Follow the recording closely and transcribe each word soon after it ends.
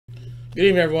Good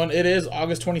evening, everyone. It is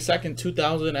August 22nd,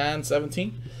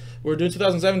 2017. We're doing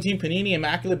 2017 Panini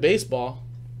Immaculate Baseball.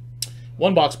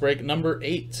 One box break, number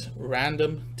 8,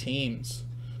 random teams.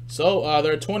 So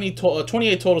there are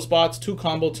 28 total spots, 2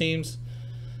 combo teams.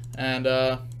 And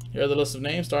here are the list of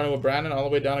names, starting with Brandon all the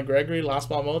way down to Gregory, Last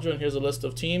Spot Mojo. And here's a list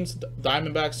of teams,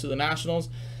 Diamondbacks to the Nationals.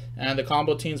 And the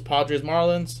combo teams, Padres,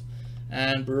 Marlins,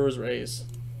 and Brewers, Rays.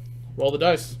 Roll the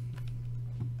dice.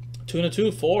 2 and a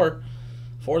 2, 4.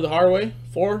 4 the hard way.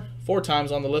 4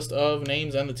 times on the list of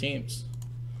names and the teams.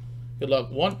 Good luck.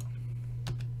 1,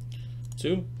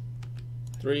 2,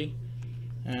 3,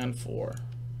 and 4.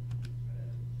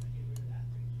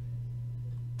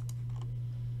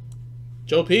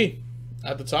 Joe P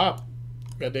at the top.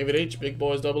 We got David H, Big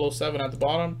Boys 007 at the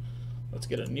bottom. Let's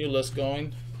get a new list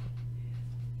going.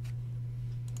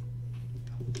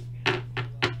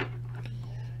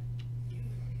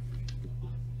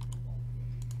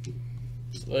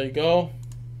 So there you go.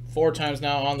 4 times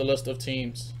now on the list of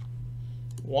teams.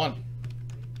 1,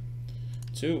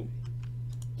 2,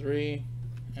 3,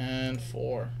 and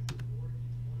 4.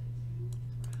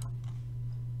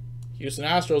 Houston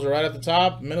Astros are right at the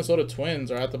top. Minnesota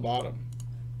Twins are at the bottom.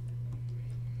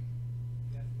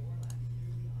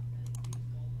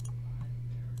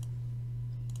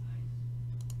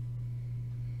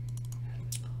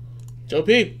 Joe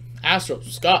P,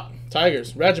 Astros, Scott,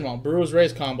 Tigers, Reginald, Brewers,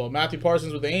 Rays combo. Matthew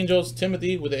Parsons with the Angels,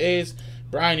 Timothy with the A's,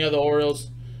 Brian, you have the Orioles,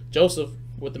 Joseph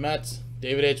with the Mets,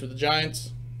 David H with the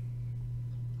Giants,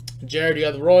 Jared, you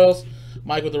have the Royals,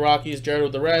 Mike with the Rockies, Jared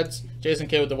with the Reds, Jason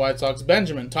K with the White Sox,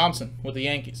 Benjamin Thompson with the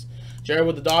Yankees, Jared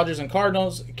with the Dodgers and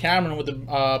Cardinals, Cameron with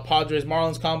the Padres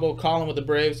Marlins combo, Colin with the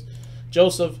Braves,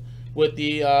 Joseph with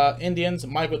the Indians,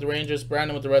 Mike with the Rangers,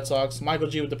 Brandon with the Red Sox, Michael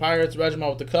G with the Pirates,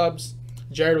 Reginald with the Cubs,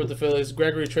 Jared with the Phillies,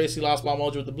 Gregory Tracy, Last Spot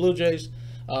Mojo with the Blue Jays,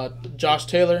 Josh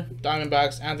Taylor,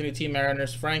 Diamondbacks, Anthony T,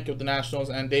 Mariners, Frank with the Nationals,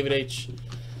 and David H,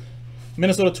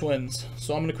 Minnesota Twins.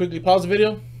 So I'm going to quickly pause the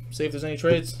video, see if there's any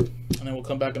trades, and then we'll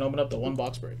come back and open up the one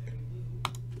box break.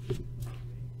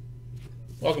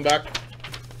 Welcome back.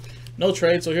 No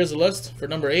trade, so here's the list for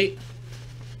number 8.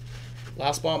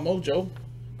 Last Spot Mojo,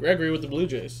 Gregory with the Blue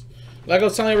Jays. Like I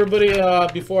was telling everybody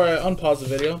before I unpause the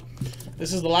video,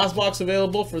 this is the last box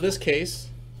available for this case.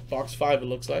 Box 5 it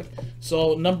looks like.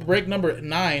 So break number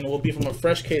 9 will be from a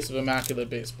fresh case of Immaculate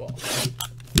Baseball.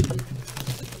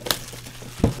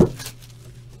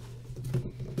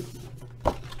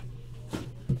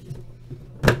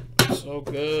 So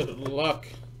good luck.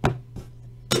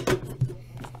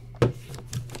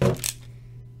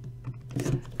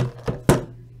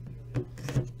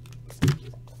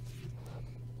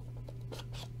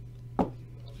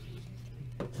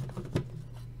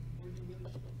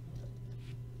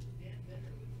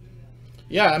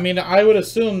 Yeah, I mean, I would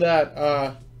assume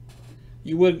that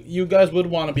you guys would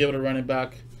want to be able to run it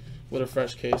back with a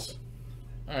fresh case.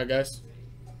 All right, guys.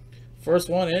 First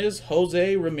one is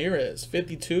Jose Ramirez,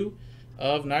 52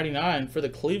 of 99 for the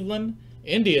Cleveland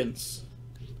Indians.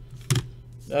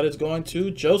 That is going to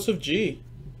Joseph G.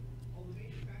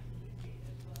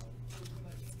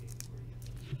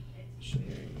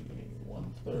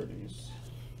 G130s.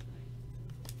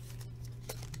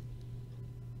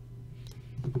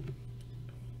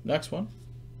 Next one,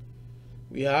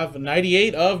 we have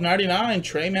 98 of 99,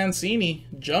 Trey Mancini,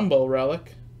 Jumbo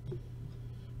Relic.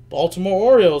 Baltimore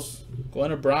Orioles,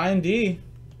 going to Brian D.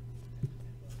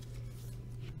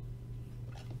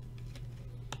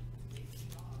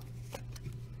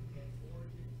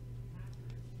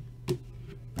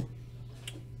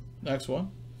 Next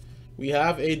one, we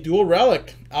have a dual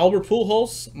relic, Albert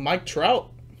Pujols, Mike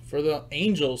Trout for the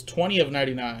Angels, 20 of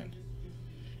 99.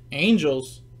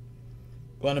 Angels,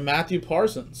 going to Matthew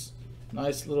Parsons.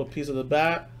 Nice little piece of the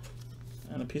bat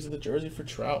and a piece of the jersey for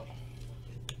Trout.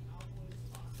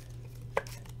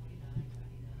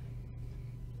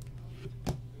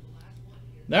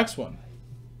 Next one.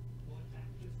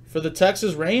 For the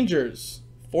Texas Rangers,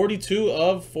 42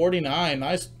 of 49.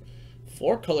 Nice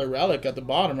 4-color relic at the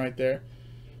bottom right there.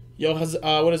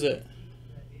 What is it?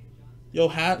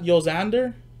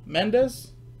 Yohander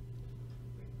Mendez?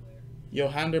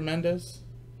 Yohander Mendez?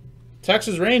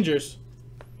 Texas Rangers,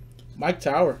 Mike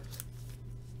Tower.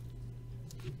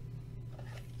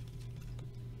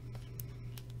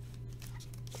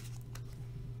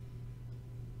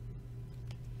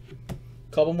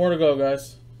 Couple more to go,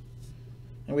 guys.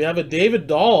 And we have a David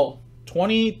Dahl,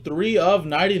 23 of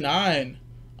 99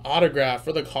 autograph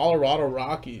for the Colorado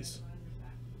Rockies.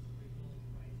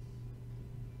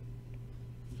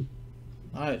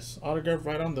 Nice. Autograph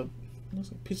right on the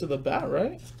piece of the bat,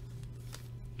 right?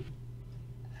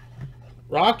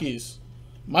 Rockies,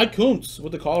 Mike Kuntz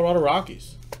with the Colorado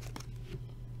Rockies.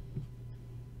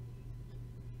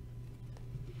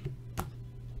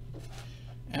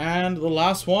 And the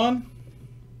last one,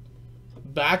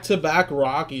 back-to-back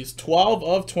Rockies. 12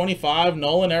 of 25,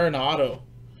 Nolan Arenado.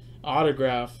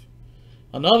 Autograph.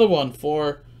 Another one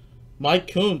for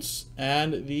Mike Kuntz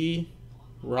and the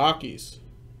Rockies.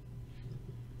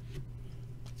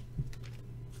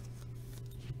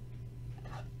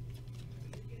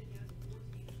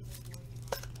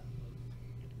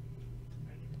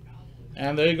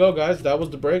 And there you go, guys. That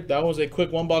was the break. That was a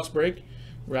quick one-box break.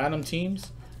 Random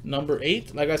teams. Number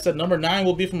 8. Like I said, number 9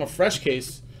 will be from a fresh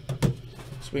case.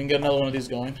 So we can get another one of these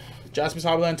going. Jaspy's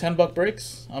Hobbyland 10-buck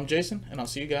breaks. I'm Jason, and I'll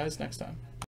see you guys next time.